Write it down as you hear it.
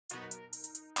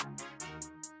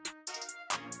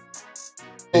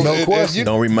No question.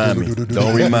 Don't remind me.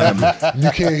 Don't remind me.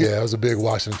 You can't. Yeah, I was a big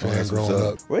Washington fan growing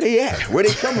up. Where they at? Where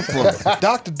they coming from?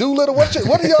 Dr. Doolittle, what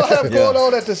do y'all have going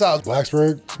on at this house?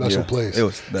 Blacksburg, special place. It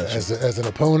was special. As an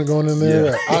opponent going in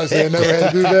there, honestly, I never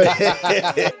had to do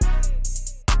that.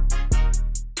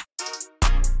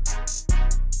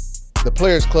 The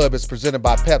Players Club is presented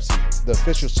by Pepsi, the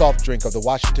official soft drink of the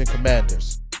Washington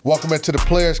Commanders. Welcome into the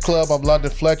Players Club. I'm London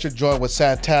Fletcher, joined with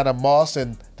Santana Moss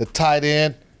and the tight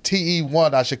end,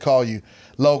 TE1, I should call you,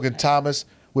 Logan Thomas.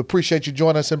 We appreciate you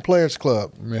joining us in Players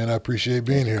Club. Man, I appreciate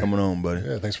being here. Coming on, buddy.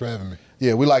 Yeah, thanks for having me.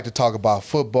 Yeah, we like to talk about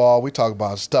football. We talk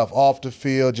about stuff off the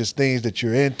field, just things that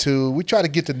you're into. We try to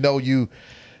get to know you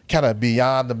kind of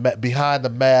behind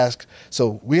the mask.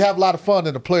 So we have a lot of fun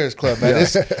in the Players Club, man.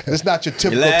 It's not your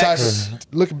typical type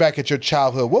of. Looking back at your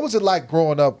childhood, what was it like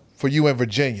growing up for you in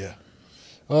Virginia?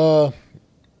 I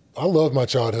loved my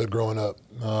childhood growing up.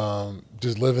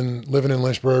 Just living in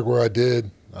Lynchburg where I did.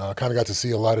 I kind of got to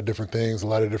see a lot of different things, a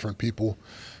lot of different people.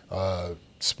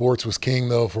 Sports was king,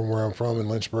 though, from where I'm from in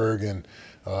Lynchburg, and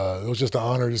it was just an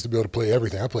honor just to be able to play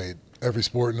everything. I played every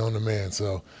sport known to man,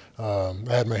 so I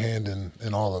had my hand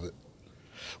in all of it.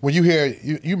 When you hear,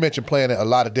 you mentioned playing a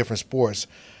lot of different sports.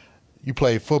 You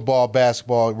played football,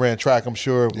 basketball, ran track, I'm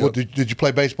sure. Yep. Did you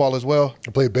play baseball as well?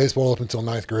 I played baseball up until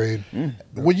 9th grade.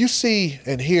 When you see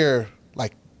and hear,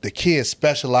 like, the kids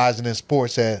specializing in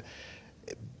sports at,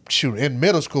 shoot, in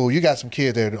middle school, you got some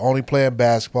kids that are only playing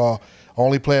basketball,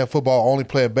 only playing football, only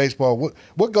playing baseball.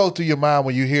 What goes through your mind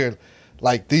when you hear,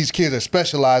 like, these kids are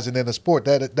specializing in a sport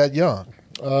that young?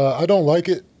 I don't like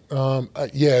it.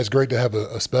 Yeah, it's great to have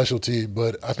a specialty,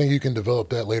 but I think you can develop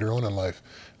that later on in life.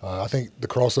 I think the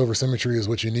crossover symmetry is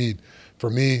what you need.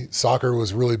 For me, soccer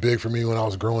was really big for me when I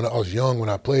was growing up. I was young when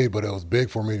I played, but it was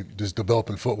big for me just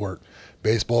developing footwork.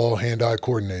 Baseball, hand-eye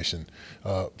coordination.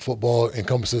 Football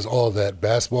encompasses all of that.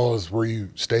 Basketball is where you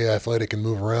stay athletic and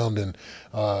move around, and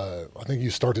I think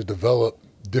you start to develop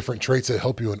different traits that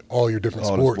help you in all your different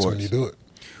sports when you do it.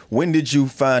 When did you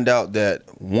find out that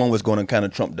one was going to kind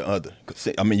of trump the other?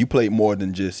 I mean, you played more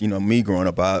than just, me growing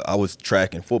up, I was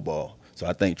track and football. So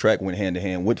I think track went hand in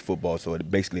hand with football, so it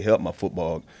basically helped my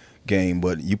football game.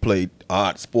 But you played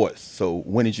odd sports. So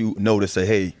when did you know to say,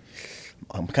 hey,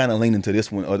 I'm kind of leaning to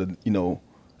this one other,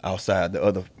 outside the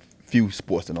other few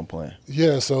sports that I'm playing?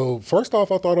 Yeah, so first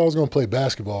off, I thought I was going to play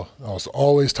basketball. I was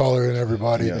always taller than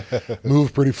everybody,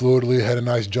 moved pretty fluidly, had a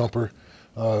nice jumper.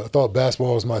 I thought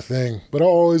basketball was my thing, but I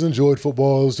always enjoyed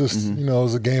football. It was just, it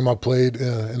was a game I played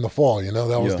in the fall,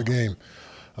 that was the game.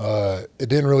 It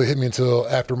didn't really hit me until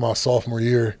after my sophomore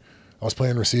year. I was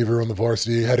playing receiver on the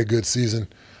varsity, had a good season,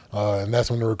 and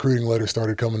that's when the recruiting letters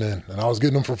started coming in. And I was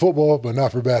getting them for football, but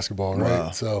not for basketball, right?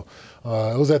 Wow. So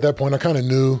it was at that point I kind of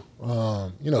knew,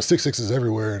 6'6" is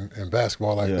everywhere in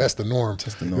basketball. Like, that's the norm.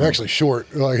 You're actually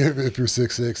short, like if you're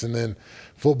 6'6", and then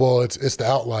football, it's the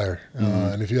outlier.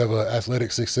 And if you have an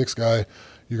athletic 6'6" guy,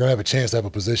 you're going to have a chance to have a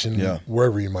position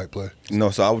wherever you might play.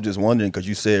 So I was just wondering, because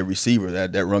you said receiver,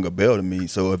 that rung a bell to me.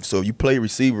 So if you played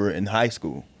receiver in high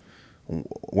school,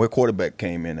 where quarterback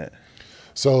came in at?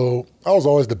 So I was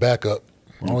always the backup,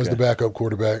 the backup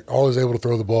quarterback, always able to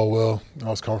throw the ball well. I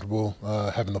was comfortable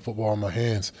having the football in my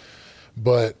hands.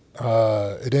 But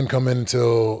it didn't come in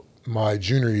until my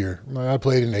junior year. I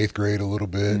played in 8th grade a little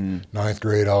bit. 9th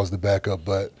grade, I was the backup.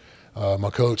 But my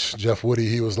coach, Jeff Woody,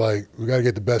 he was like, we got to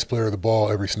get the best player of the ball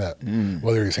every snap,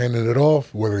 whether he's handing it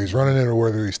off, whether he's running it, or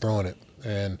whether he's throwing it.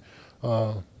 And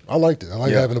I liked it. I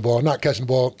like having the ball, not catching the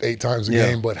ball 8 times a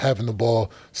game, but having the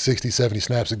ball 60, 70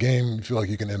 snaps a game. You feel like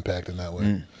you can impact in that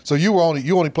way. So you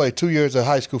only played 2 years of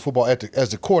high school football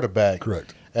as a quarterback.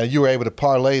 Correct. And you were able to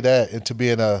parlay that into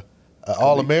being a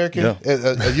All-American,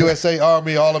 a USA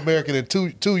Army All-American in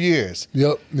 2 years.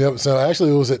 Yep. So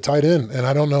actually it was at tight end, and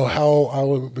I don't know how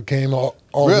I became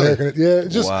All-American.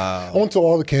 Really? Yeah, I went to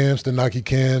all the camps, the Nike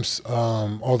camps,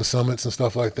 all the summits and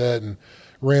stuff like that, and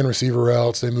ran receiver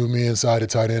routes. They moved me inside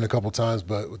at tight end a couple times,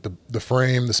 but with the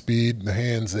frame, the speed, the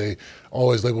hands, they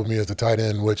always labeled me as the tight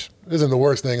end, which isn't the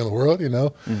worst thing in the world,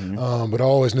 but I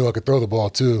always knew I could throw the ball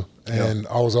too, and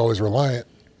I was always reliant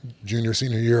junior,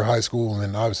 senior year of high school, and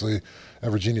then obviously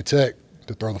at Virginia Tech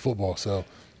to throw the football. So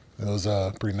it was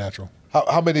pretty natural.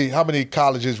 How many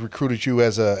colleges recruited you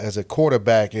as a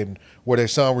quarterback, and were there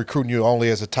some recruiting you only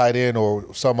as a tight end,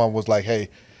 or someone was like, hey,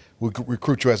 we'll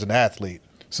recruit you as an athlete?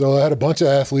 So I had a bunch of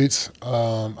athletes.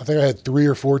 I think I had 3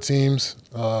 or 4 teams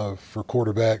for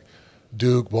quarterback: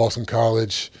 Duke, Boston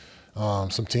College,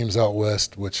 some teams out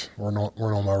west, which weren't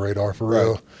on my radar for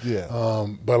real. Yeah.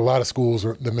 But a lot of schools,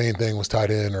 the main thing was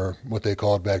tight end, or what they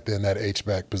called back then that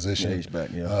H-back position. Yeah, H-back,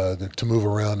 yeah. To move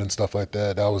around and stuff like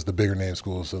that. That was the bigger name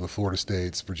schools, so the Florida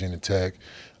States, Virginia Tech,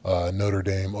 Notre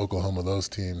Dame, Oklahoma, those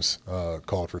teams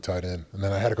called for tight end. And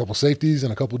then I had a couple safeties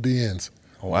and a couple DNs.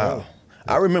 Wow.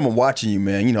 I remember watching you,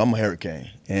 man. You know, I'm a Hurricane,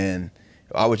 and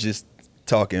I was just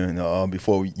talking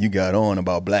before you got on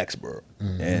about Blacksburg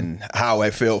and how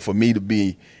it felt for me to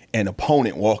be an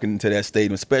opponent walking into that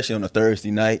stadium, especially on a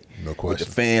Thursday night. No question. With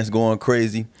the fans going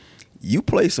crazy. You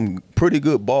played some pretty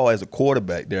good ball as a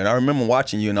quarterback there. And I remember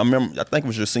watching you, and I think it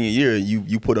was your senior year,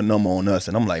 you put a number on us.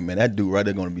 And I'm like, man, that dude right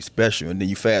there going to be special. And then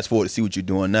you fast forward to see what you're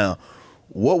doing now.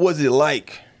 What was it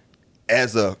like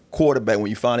as a quarterback when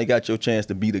you finally got your chance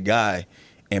to be the guy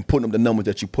and putting up the numbers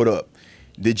that you put up?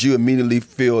 Did you immediately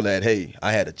feel that, hey,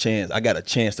 I got a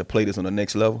chance to play this on the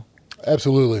next level?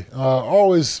 Absolutely.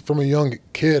 Always from a young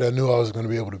kid, I knew I was going to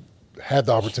be able to have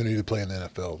the opportunity to play in the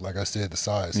NFL. Like I said, the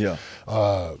size. Yeah.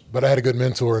 But I had a good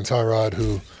mentor in Tyrod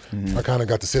who I kind of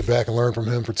got to sit back and learn from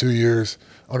him for 2 years,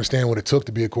 understand what it took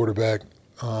to be a quarterback.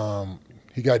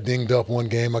 He got dinged up one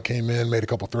game. I came in, made a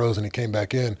couple throws, and he came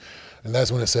back in. And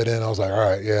that's when it set in. I was like, all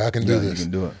right, yeah, I can do this. You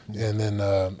can do it. And then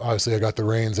obviously I got the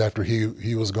reins after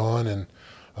he was gone. And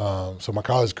so my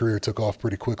college career took off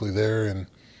pretty quickly there. And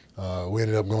we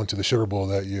ended up going to the Sugar Bowl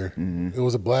that year. It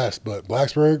was a blast. But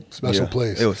Blacksburg, special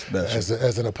place. It was special.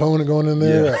 As an opponent going in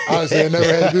there, obviously I never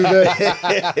had to do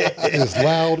that. It's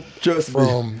loud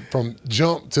from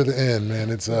jump to the end,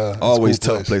 man. It's always it's a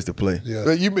cool tough place to play. Yeah.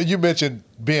 But you mentioned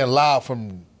being loud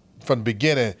from the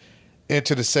beginning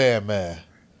into the Sandman.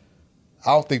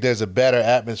 I don't think there's a better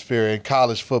atmosphere in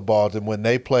college football than when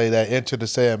they play that Into the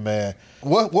Sandman.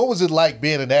 What was it like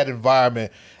being in that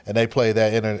environment and they play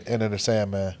that Into the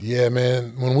Sandman? Yeah,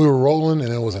 man. When we were rolling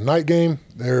and it was a night game,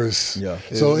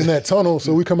 so in that tunnel,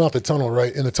 so we come out the tunnel,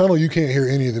 right? In the tunnel, you can't hear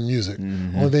any of the music.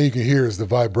 Only thing you can hear is the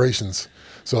vibrations.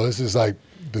 So it's just like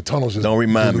the tunnel's just... Don't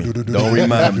remind me. Don't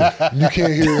remind me. You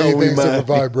can't hear anything except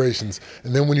the vibrations.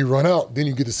 And then when you run out, then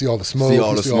you get to see all the smoke,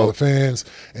 all the fans,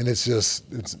 and it's just,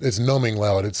 it's numbing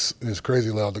loud. It's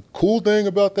crazy loud. The cool thing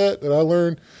about that I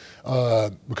learned,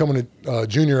 becoming a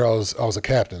junior, I was a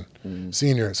captain.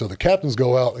 Senior, so the captains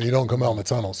go out and you don't come out in the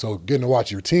tunnel. So getting to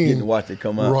watch your team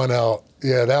run out,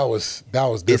 that was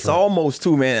different. It's almost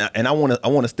too, man, and I want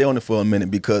to stay on it for a minute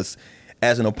because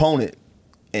as an opponent,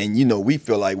 and you know, we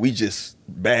feel like we just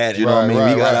bad, you know what I mean?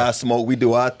 We got our smoke, we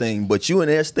do our thing, but you in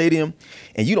that stadium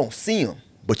and you don't see them,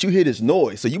 but you hear this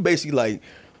noise. So you basically like,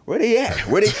 where they at?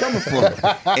 Where they coming from?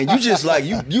 And you just like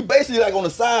you basically like on the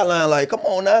sideline, like, come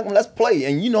on now, let's play.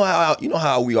 And you know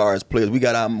how we are as players. We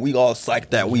all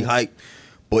psyched out, we hyped.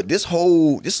 But this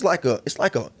is like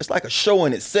a show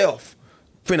in itself.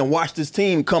 Finna watch this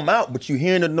team come out, but you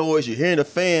hearing the noise, you're hearing the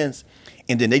fans,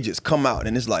 and then they just come out,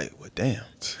 and it's like, well, damn.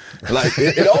 Like,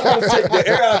 it almost takes the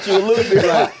air out you a little bit.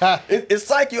 Like, it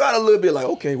psych you out a little bit. Like,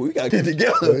 okay, well, we got to get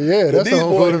together. Yeah, that's the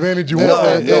home field advantage you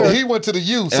want. He went to the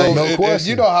U, so no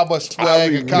question. You know how much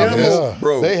swag and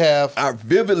confidence they have. I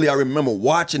remember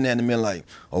watching that and being like,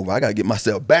 oh, I got to get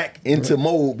myself back into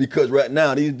mode because right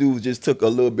now these dudes just took a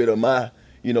little bit of my,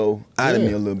 out of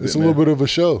me a little bit. It's a little bit of a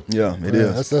show. Yeah, it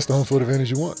is. That's the home field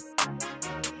advantage you want.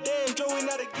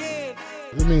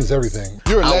 It means everything.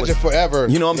 You're a legend forever.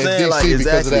 You know what I'm saying? DC like,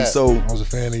 exactly. So I was a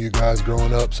fan of you guys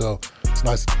growing up, so it's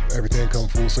nice everything come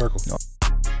full circle.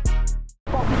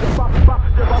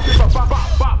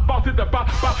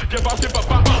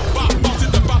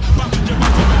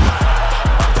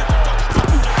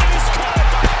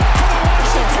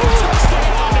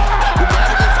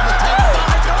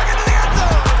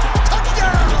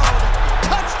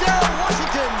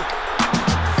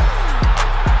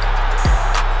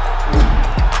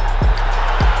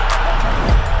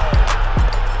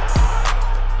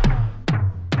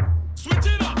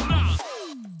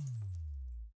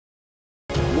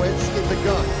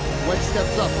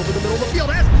 Steps up over the middle of the field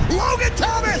as Logan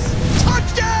Thomas!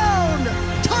 Touchdown!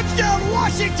 Touchdown,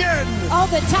 Washington! Oh,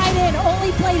 the tight end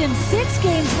only played in 6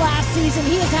 games last season.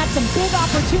 He has had some big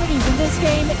opportunities in this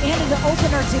game and in the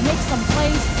opener to make some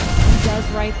plays. He does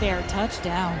right there.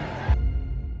 Touchdown.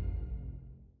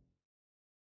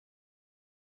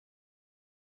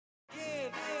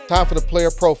 Time for the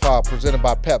player profile presented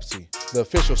by Pepsi, the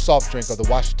official soft drink of the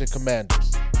Washington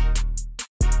Commanders.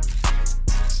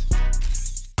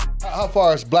 How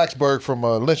far is Blacksburg from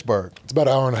Lynchburg? It's about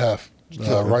an hour and a half,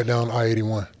 right down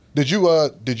I-81. Did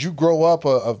you grow up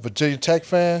a Virginia Tech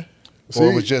fan?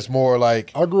 Or it was just more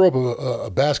like... I grew up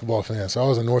a basketball fan, so I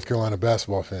was a North Carolina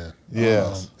basketball fan.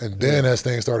 Yeah. And then as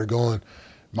things started going,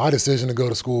 my decision to go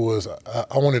to school was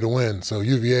I wanted to win, so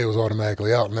UVA was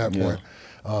automatically out in that point.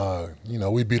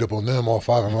 We beat up on them all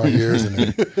 5 of my years and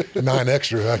then 9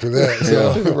 extra after that.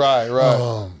 So,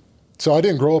 right. So I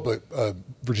didn't grow up a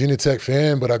Virginia Tech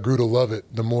fan, but I grew to love it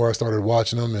the more I started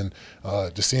watching them and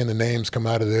just seeing the names come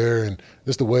out of there and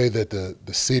just the way that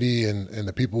the city and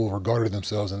the people regarded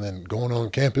themselves, and then going on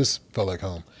campus felt like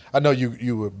home. I know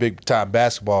you were a big-time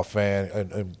basketball fan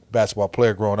and basketball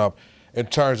player growing up. In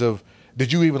terms of,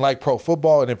 did you even like pro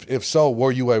football? And if so,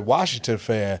 were you a Washington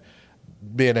fan,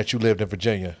 being that you lived in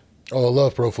Virginia? Oh, I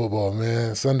love pro football,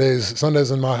 man.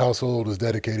 Sundays in my household was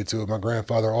dedicated to it. My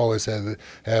grandfather always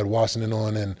had Washington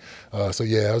on, and so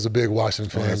I was a big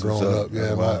Washington fan growing up.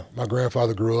 Yeah, wow. my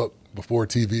grandfather grew up before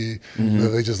TV.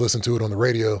 They just listened to it on the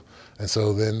radio, and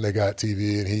so then they got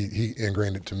TV, and he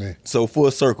ingrained it to me. So full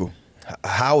circle,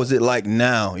 how is it like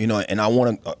now? And I'm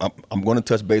going to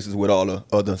touch bases with all the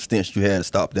other stints you had to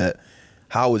stop that.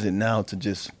 How is it now to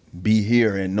just be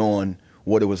here and knowing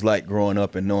what it was like growing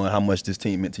up and knowing how much this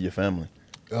team meant to your family?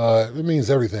 It means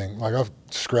everything. Like, I've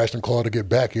scratched and clawed to get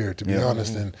back here, to be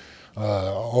honest. And I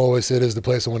always said it's the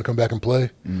place I want to come back and play.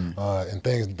 And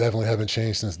things definitely haven't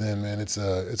changed since then, man. It's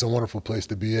a wonderful place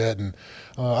to be at. And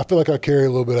I feel like I carry a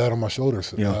little bit out on my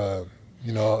shoulders.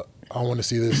 I want to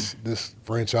see this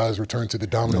franchise return to the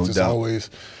dominance it's always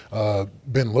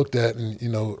been looked at,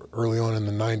 and early on in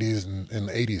the 90s and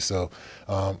the 80s. So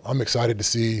I'm excited to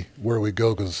see where we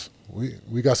go, because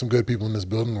we got some good people in this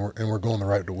building, and we're going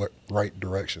the right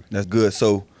direction. That's good.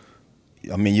 So,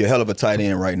 I mean, you're a hell of a tight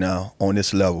end right now on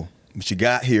this level, but you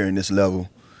got here in this level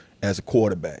as a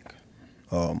quarterback.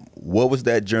 What was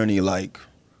that journey like?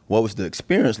 What was the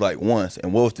experience like once,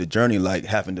 and what was the journey like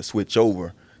having to switch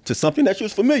over to something that you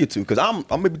was familiar to? Because I'm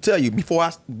going to tell you, before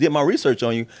I did my research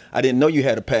on you, I didn't know you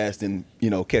had a past in,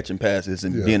 catching passes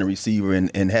and being a receiver,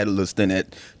 and had a little stint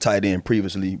at tight end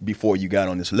previously before you got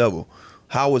on this level.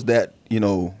 How was that,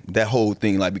 that whole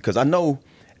thing like? Because I know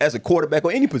as a quarterback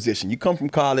or any position, you come from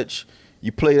college,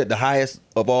 you played at the highest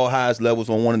of all highest levels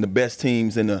on one of the best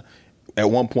teams at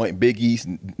one point, Big East,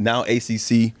 now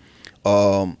ACC,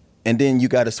 and then you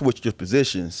got to switch your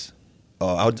positions.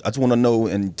 I just want to know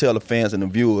and tell the fans and the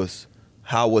viewers,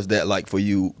 how was that like for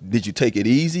you? Did you take it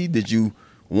easy? Did you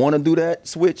want to do that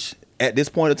switch at this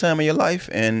point in time in your life,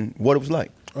 and what it was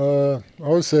like? I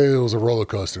would say it was a roller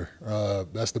coaster.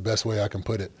 That's the best way I can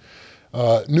put it.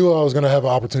 Knew I was going to have an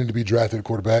opportunity to be drafted at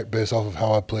quarterback based off of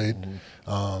how I played,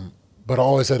 but I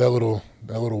always had that little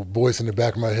voice in the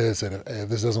back of my head said, hey, if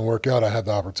this doesn't work out, I have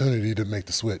the opportunity to make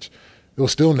the switch. It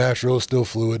was still natural, it was still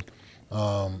fluid.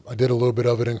 I did a little bit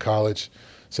of it in college,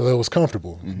 so that was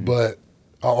comfortable. But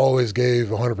I always gave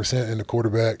 100% in the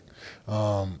quarterback.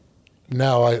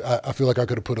 Now I feel like I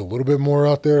could have put a little bit more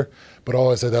out there, but I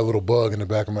always had that little bug in the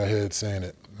back of my head saying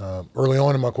it. Early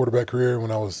on in my quarterback career,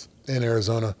 when I was in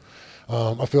Arizona,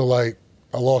 I feel like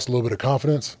I lost a little bit of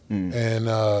confidence, and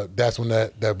that's when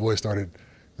that voice started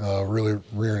really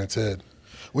rearing its head.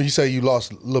 When you say you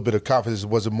lost a little bit of confidence,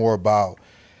 was it more about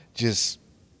just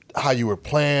how you were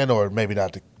playing, or maybe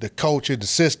not the coaching, the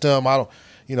system?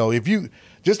 If you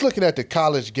just looking at the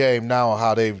college game now,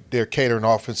 how they're catering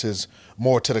offenses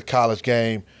more to the college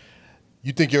game,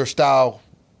 you think your style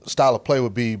of play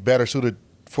would be better suited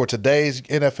for today's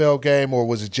NFL game, or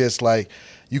was it just like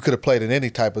you could have played in any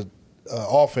type of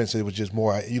offense? It was just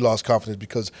more you lost confidence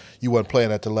because you weren't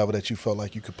playing at the level that you felt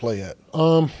like you could play at.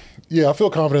 Yeah, I feel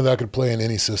confident that I could play in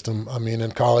any system. I mean,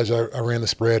 in college, I ran the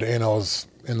spread and I was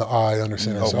in the eye under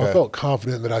center, so I felt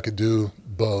confident that I could do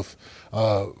both.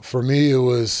 For me, it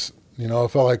was, I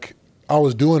felt like I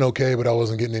was doing okay, but I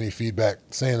wasn't getting any feedback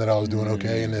saying that I was doing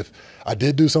okay. And if I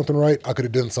did do something right, I could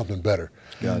have done something better.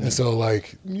 And so,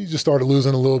 like, you just started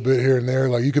losing a little bit here and there.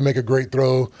 Like, you can make a great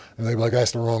throw, and they'd be like,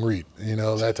 that's the wrong read,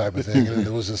 that type of thing. And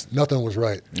it was just, nothing was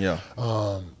right.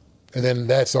 And then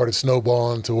that started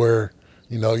snowballing to where,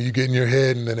 you get in your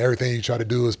head, and then everything you try to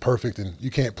do is perfect, and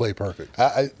you can't play perfect.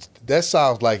 That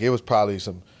sounds like it was probably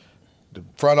the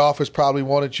front office probably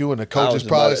wanted you, and the coaches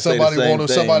probably somebody wanted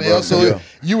somebody else. So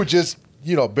you were just,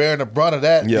 bearing the brunt of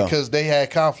that because they had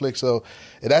conflict. So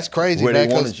that's crazy, where man.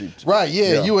 They wanted you to. Right,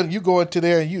 you go into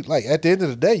there, and you, like, at the end of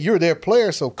the day, you're their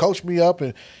player. So coach me up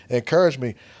and encourage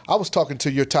me. I was talking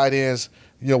to your tight ends.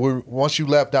 Once you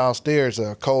left downstairs,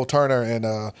 Cole Turner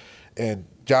and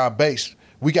John Bates,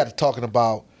 we got to talking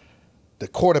about the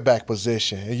quarterback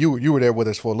position, and you were there with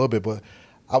us for a little bit, but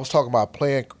I was talking about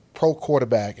playing pro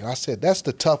quarterback, and I said that's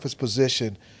the toughest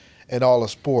position in all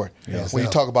of sport. When you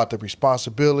talk about the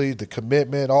responsibility, the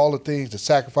commitment, all the things, the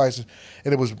sacrifices,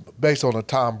 and it was based on a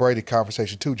Tom Brady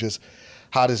conversation too, just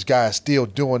how this guy is still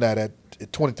doing that at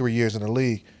 23 years in the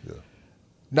league.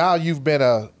 Now you've been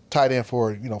a tight end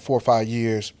for 4 or 5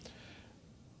 years.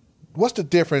 What's the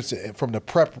difference from the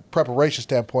preparation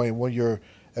standpoint when you're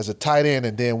as a tight end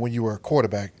and then when you were a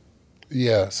quarterback?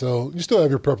 Yeah, so you still have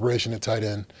your preparation at tight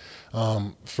end.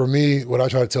 For me, what I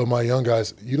try to tell my young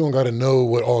guys, you don't got to know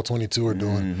what all 22 are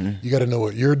doing. You got to know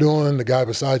what you're doing, the guy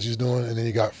beside you's doing, and then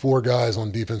you got 4 guys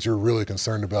on defense you're really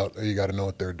concerned about. You got to know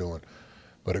what they're doing.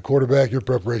 But at quarterback, your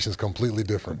preparation is completely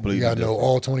different. You got to know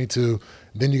all 22.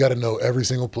 Then you got to know every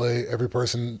single play, every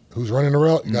person who's running a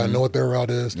route. You got to know what their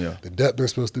route is, the depth they're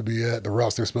supposed to be at, the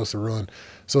routes they're supposed to run.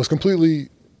 So it's completely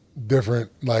different,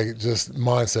 like just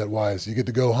mindset-wise. You get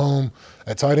to go home.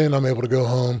 At tight end, I'm able to go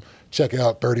home, check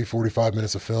out 30, 45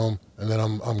 minutes of film, and then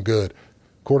I'm good.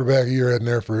 Quarterback, you're in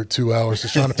there for 2 hours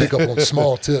just trying to pick up on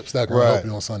small tips that can help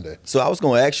you on Sunday. So I was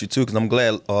going to ask you, too, because I'm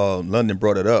glad London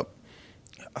brought it up.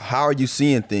 How are you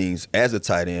seeing things as a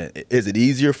tight end? Is it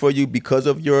easier for you because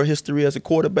of your history as a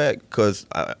quarterback? Because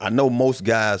I know most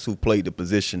guys who played the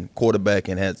position quarterback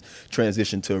and has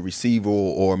transitioned to a receiver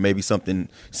or maybe something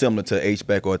similar to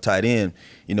H-back or a tight end,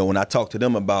 when I talk to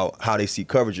them about how they see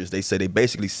coverages, they say they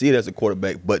basically see it as a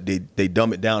quarterback, but they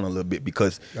dumb it down a little bit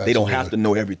because they don't have to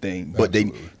know everything, but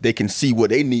they can see what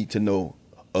they need to know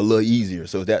a little easier.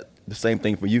 So is that the same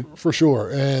thing for you? For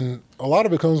sure. And a lot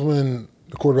of it comes when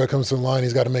the quarterback comes to the line,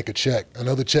 he's got to make a check. I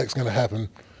know the check's going to happen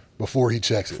before he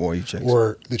checks it.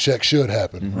 Or the check should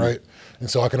happen, right? And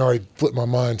so I can already flip my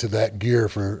mind to that gear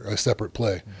for a separate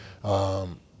play.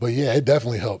 But yeah, it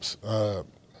definitely helps.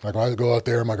 Like when I go out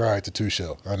there, I'm like, all right, it's a 2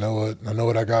 shell. I know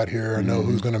what I got here. I know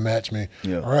who's going to match me.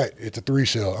 All right, it's a 3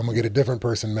 shell. I'm going to get a different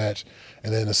person match.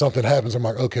 And then if something happens, I'm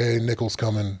like, okay, nickel's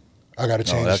coming. I got to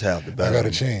change. That's half the battle. I got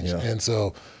to change. And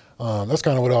so that's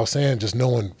kind of what I was saying, just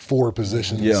knowing 4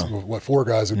 positions, what 4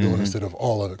 guys are doing instead of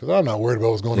all of it. Because I'm not worried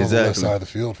about what's going on the left side of the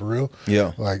field for real.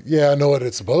 Like, I know what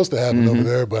it's supposed to happen over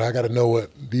there, but I got to know what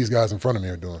these guys in front of me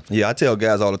are doing. Yeah, I tell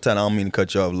guys all the time, I don't mean to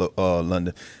cut you off,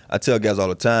 London. I tell guys all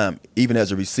the time, even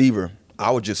as a receiver,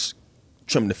 I would just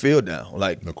trim the field down.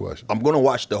 Like, no question. I'm going to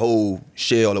watch the whole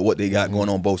shell of what they got going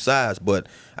on both sides, but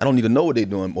I don't need to know what they're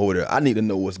doing over there. I need to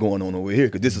know what's going on over here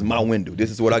because this is my window. This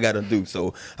is what I got to do.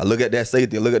 So I look at that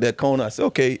safety, I look at that corner. I say,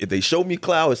 okay, if they show me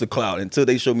cloud, it's a cloud until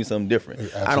they show me something different.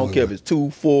 Absolutely. I don't care if it's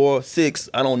 2, 4, 6.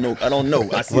 I don't know.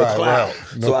 I see a cloud.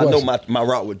 No so question. I know my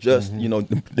route would just,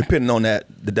 depending on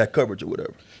that coverage or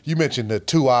whatever. You mentioned the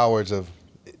 2 hours of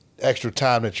extra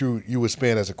time that you would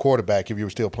spend as a quarterback if you were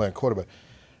still playing quarterback.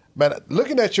 Man,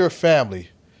 looking at your family,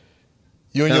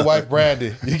 you and your wife,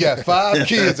 Brandy, you got 5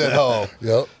 kids at home.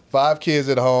 5 kids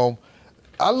at home.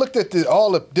 I looked at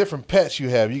all the different pets you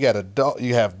have. You got a dog.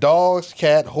 You have dogs,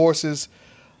 cat, horses,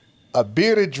 a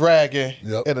bearded dragon,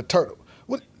 and a turtle.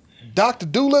 What, Dr.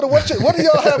 Doolittle? What do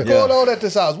y'all have going on at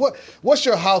this house? What's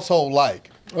your household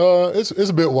like? It's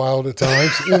a bit wild at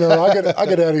times. I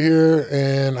get out of here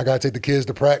and I got to take the kids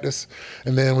to practice,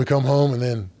 and then we come home and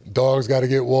then dogs got to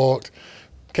get walked.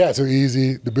 Cats are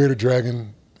easy. The bearded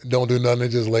dragon don't do nothing. They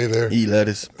just lay there. Eat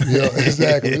lettuce. Yeah,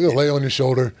 exactly. They'll lay on your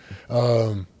shoulder.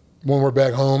 When we're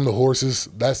back home, the horses,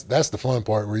 that's the fun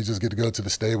part where you just get to go to the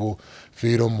stable,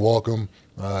 feed them, walk them,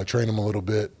 train them a little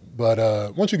bit.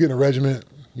 But once you get in a regiment,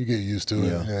 you get used to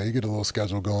it. Yeah, you get a little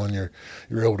schedule going. You're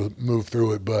able to move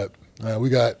through it. But we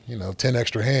got 10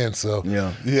 extra hands, so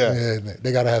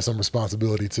they got to have some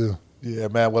responsibility too. Yeah,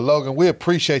 man. Well, Logan, we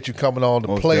appreciate you coming on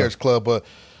the Players Club, but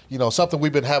something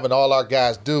we've been having all our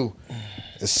guys do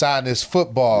is sign this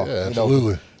football. Yeah,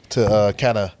 absolutely. To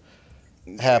kind of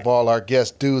have all our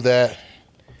guests do that.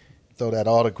 Throw that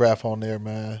autograph on there,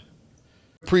 man.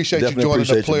 Appreciate you joining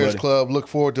the Players Club. Look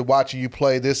forward to watching you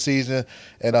play this season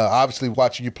and obviously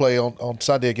watching you play on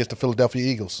Sunday against the Philadelphia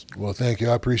Eagles. Well, thank you.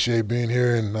 I appreciate being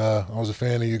here, and I was a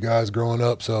fan of you guys growing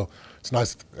up, so it's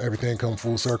nice everything come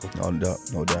full circle. No doubt,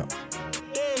 no doubt.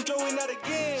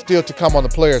 Still to come on the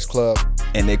Players Club.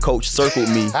 And their coach circled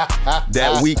me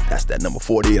that week. That's that number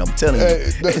 48, I'm telling you.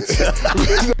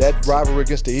 That rivalry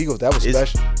against the Eagles, that was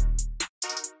special.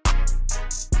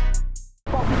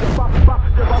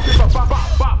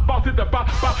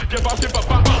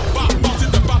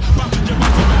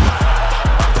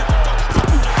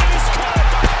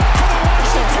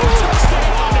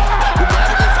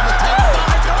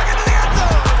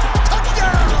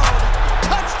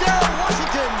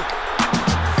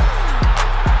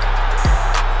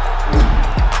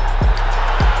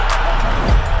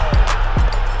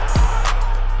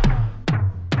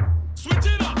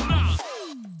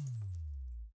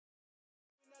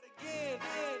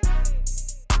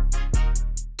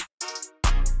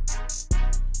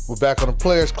 We're back on the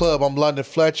Players Club. I'm London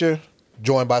Fletcher,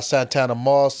 joined by Santana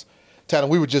Moss. Tanner,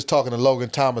 we were just talking to Logan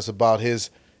Thomas about his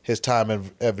his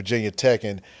time at Virginia Tech.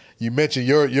 And you mentioned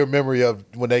your memory of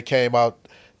when they came out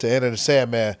to Enter the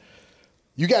Sandman.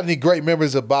 You got any great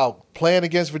memories about playing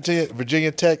against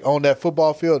Virginia Tech on that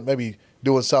football field? Maybe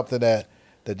doing something that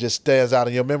just stands out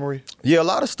in your memory? Yeah, a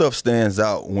lot of stuff stands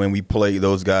out when we play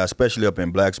those guys, especially up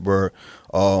in Blacksburg.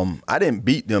 I didn't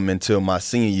beat them until my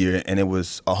senior year, and it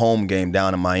was a home game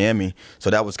down in Miami, so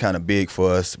that was kind of big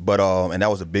for us. But and that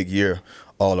was a big year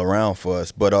all around for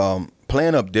us. But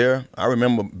playing up there, I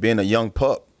remember being a young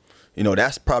pup. You know,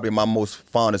 that's probably my most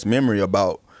fondest memory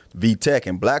about V-Tech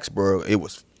in Blacksburg.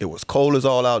 It was cold as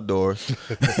all outdoors.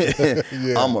 Yeah.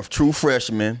 I'm a true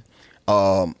freshman.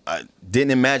 I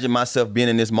didn't imagine myself being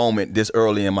in this moment this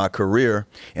early in my career,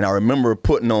 and I remember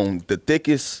putting on the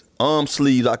thickest arm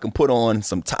sleeves I can put on.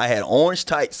 I had orange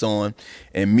tights on,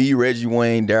 and me, Reggie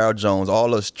Wayne, Darryl Jones,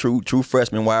 all us true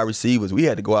freshmen wide receivers, we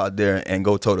had to go out there and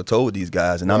go toe-to-toe with these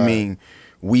guys. And right. I mean,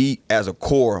 we as a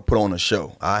core put on a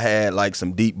show. I had like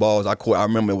some deep balls. I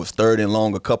remember it was 3rd and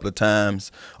long a couple of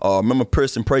times. Remember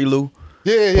Pearson Prelude?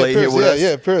 Yeah, played here with us.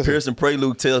 Yeah, Pearson. Pearson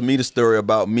Prelude tells me the story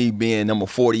about me being number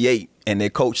 48, and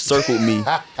their coach circled me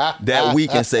that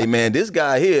week and say, "Man, this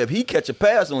guy here, if he catch a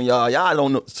pass on y'all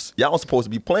don't know, y'all supposed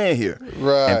to be playing here."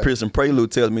 Right. And Pearson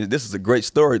Prelude tells me that this is a great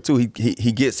story too. He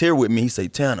gets here with me. He say,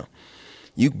 "Tanner,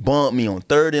 you bumped me on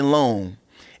 3rd and long,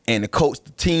 and the coach,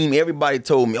 the team, everybody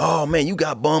told me, oh man, you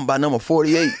got bumped by number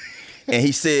 48." And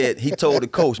he said, he told the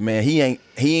coach, "Man, he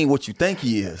ain't what you think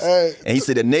he is." Hey. And he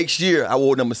said the next year I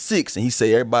wore number 6, and he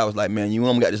said everybody was like, "Man, you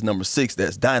got this number 6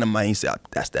 that's dynamite." He said,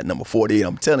 "That's that number 48.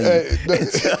 I'm telling you."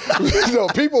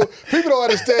 People don't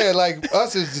understand. Like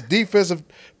us as defensive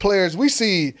players, we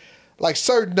see like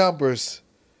certain numbers.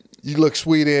 You look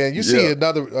sweet in. You see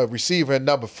another receiver in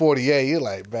number 48. You're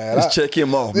like, man, let's check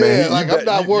him off, man. Yeah, like I'm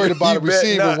not worried about a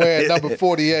receiver wearing number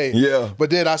 48. Yeah. But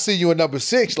then I see you in number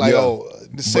 6, like,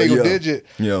 the single digit.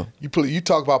 Yeah. You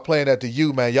talk about playing at the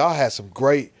U, man. Y'all had some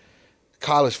great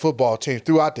college football teams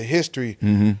throughout the history.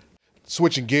 Mm-hmm.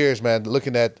 Switching gears, man.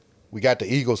 Looking at, we got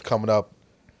the Eagles coming up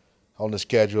on the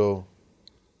schedule.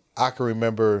 I can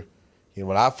remember,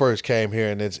 when I first came here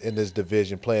in this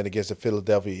division, playing against the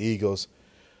Philadelphia Eagles.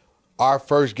 Our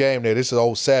first game there, this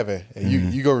is 07, and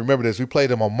you gonna remember this. We played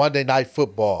them on Monday Night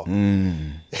Football.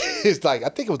 It's like, I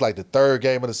think it was like the 3rd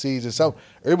game of the season.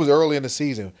 It was early in the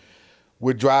season.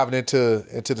 We're driving into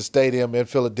the stadium in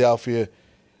Philadelphia,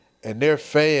 and their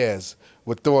fans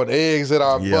were throwing eggs at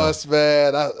our bus,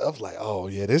 man. I was like, oh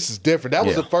yeah, this is different. That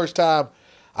was the first time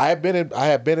I had been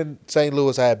in St.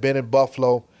 Louis, I had been in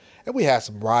Buffalo, and we had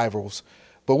some rivals,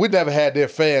 but we never had their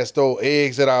fans throw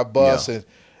eggs at our bus and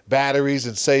batteries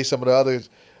and say some of the other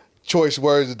choice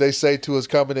words that they say to us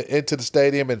coming into the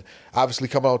stadium and obviously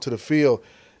coming onto the field.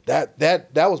 That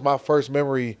was my first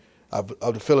memory of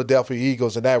the Philadelphia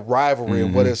Eagles and that rivalry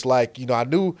and what it's like. I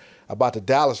knew about the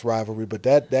Dallas rivalry, but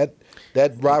that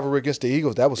rivalry against the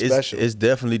Eagles, that was special. It's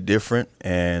definitely different,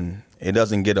 and it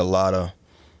doesn't get a lot of,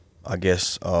 I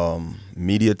guess,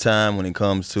 media time when it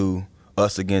comes to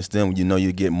us against them.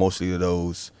 You get mostly of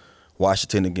those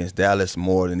Washington against Dallas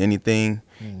more than anything.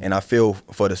 And I feel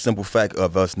for the simple fact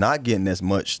of us not getting as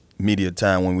much media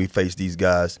time when we face these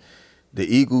guys, the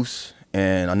Eagles,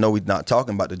 and I know we're not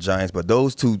talking about the Giants, but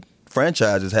those two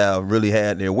franchises have really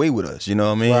had their way with us, you know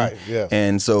what I mean? Right, yeah.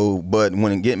 And so, but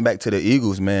when getting back to the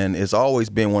Eagles, man, it's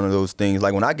always been one of those things.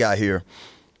 Like when I got here,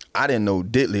 I didn't know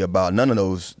diddly about none of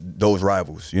those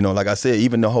rivals. Like I said,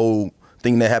 even the whole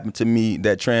thing that happened to me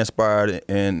that transpired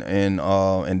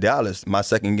in Dallas, my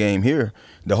second game here,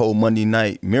 the whole Monday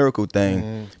night miracle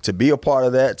thing, to be a part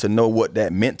of that, to know what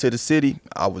that meant to the city,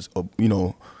 I was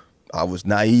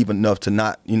naive enough to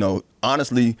not,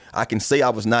 honestly, I can say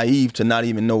I was naive to not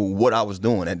even know what I was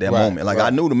doing at that moment. Like I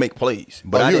knew to make plays,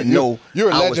 but I didn't know. You're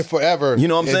a legend forever. You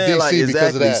know what I'm saying? DC like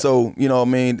exactly. That. So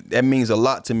that means a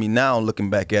lot to me now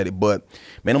looking back at it. But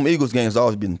man, them Eagles games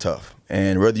always been tough.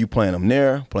 And whether you playing them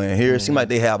there, playing here, it seems like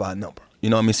they have our number. You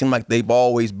know what I mean? It seems like they've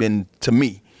always been, to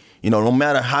me, no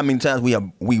matter how many times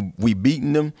we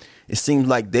beaten them, it seems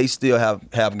like they still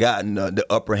have gotten the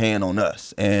upper hand on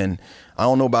us. And I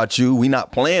don't know about you, we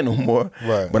not playing no more,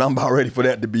 but I'm about ready for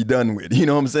that to be done with. You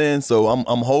know what I'm saying? So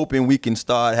I'm hoping we can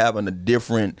start having a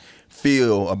different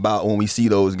feel about when we see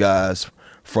those guys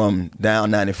from down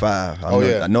 95.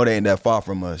 I know they ain't that far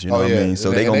from us. You know what I mean?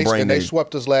 So they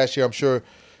swept us last year. I'm sure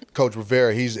Coach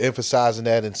Rivera, he's emphasizing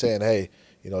that and saying, hey,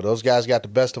 those guys got the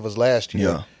best of us last year.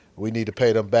 Yeah. We need to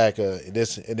pay them back. And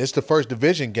it's the first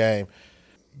division game.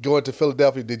 Going to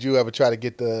Philadelphia, did you ever try to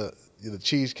get the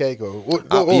cheesecake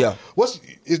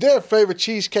is there a favorite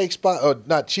cheesecake spot or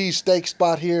not cheesesteak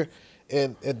spot here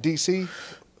in DC?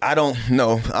 I don't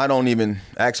know. I don't even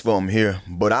ask for them here.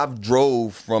 But I've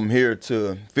drove from here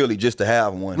to Philly just to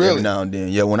have one every now and then.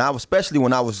 Yeah, especially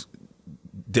when I was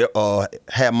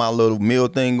had my little meal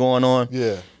thing going on.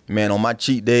 Yeah. Man, on my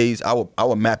cheat days, I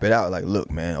would map it out. Like, look,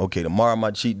 man, okay, tomorrow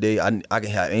my cheat day, I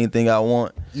can have anything I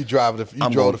want. You drove to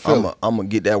Philly. I'm gonna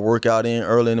get that workout in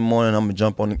early in the morning. I'm gonna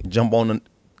jump on the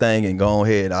thing and go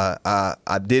ahead.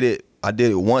 I did it. I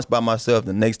did it once by myself.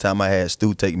 The next time I had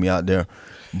Stu take me out there.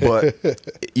 But,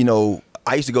 you know,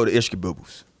 I used to go to Ishka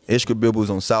Bibbles. Ishka Bibbles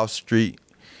on South Street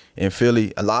in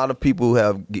Philly. A lot of people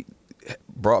have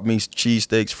brought me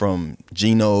cheesesteaks from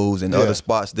Geno's and other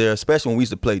spots there, especially when we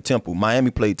used to play Temple.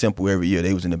 Miami played Temple every year.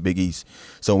 They was in the Big East.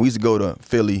 So when we used to go to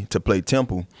Philly to play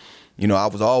Temple, you know, I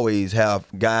was always have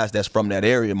guys that's from that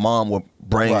area. Mom would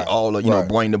bring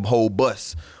bring the whole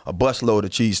bus, a busload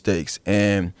of cheesesteaks.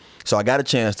 And so I got a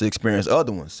chance to experience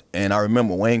other ones. And I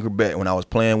remember Wayne Corbett when I was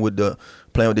playing with the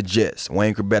Jets.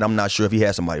 Wayne Corbett, I'm not sure if he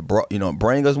had somebody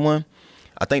bring us one.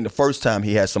 I think the first time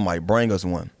he had somebody bring us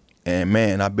one. And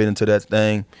man, I've been into that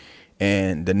thing.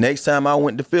 And the next time I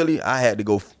went to Philly, I had to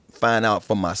go find out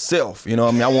for myself. You know what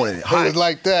I mean? I wanted it hot. It was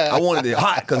like that. I wanted it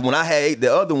hot because when I had ate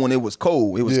the other one, it was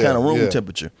cold. It was kind of room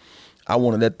temperature. I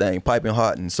wanted that thing piping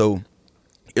hot. And so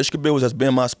Ishka Bibbles has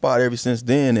been my spot ever since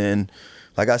then. And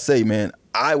like I say, man,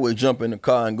 I would jump in the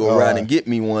car and go ride and get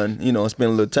me one, you know, and spend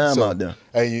a little time out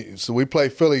there. So we play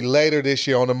Philly later this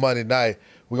year on a Monday night.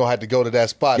 We're going to have to go to that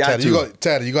spot. Tanner, you're going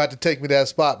to have to take me to that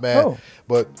spot, man. Oh.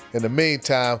 But in the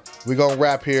meantime, we're going to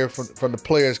wrap here from the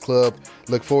Players Club.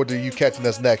 Look forward to you catching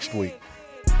us next week.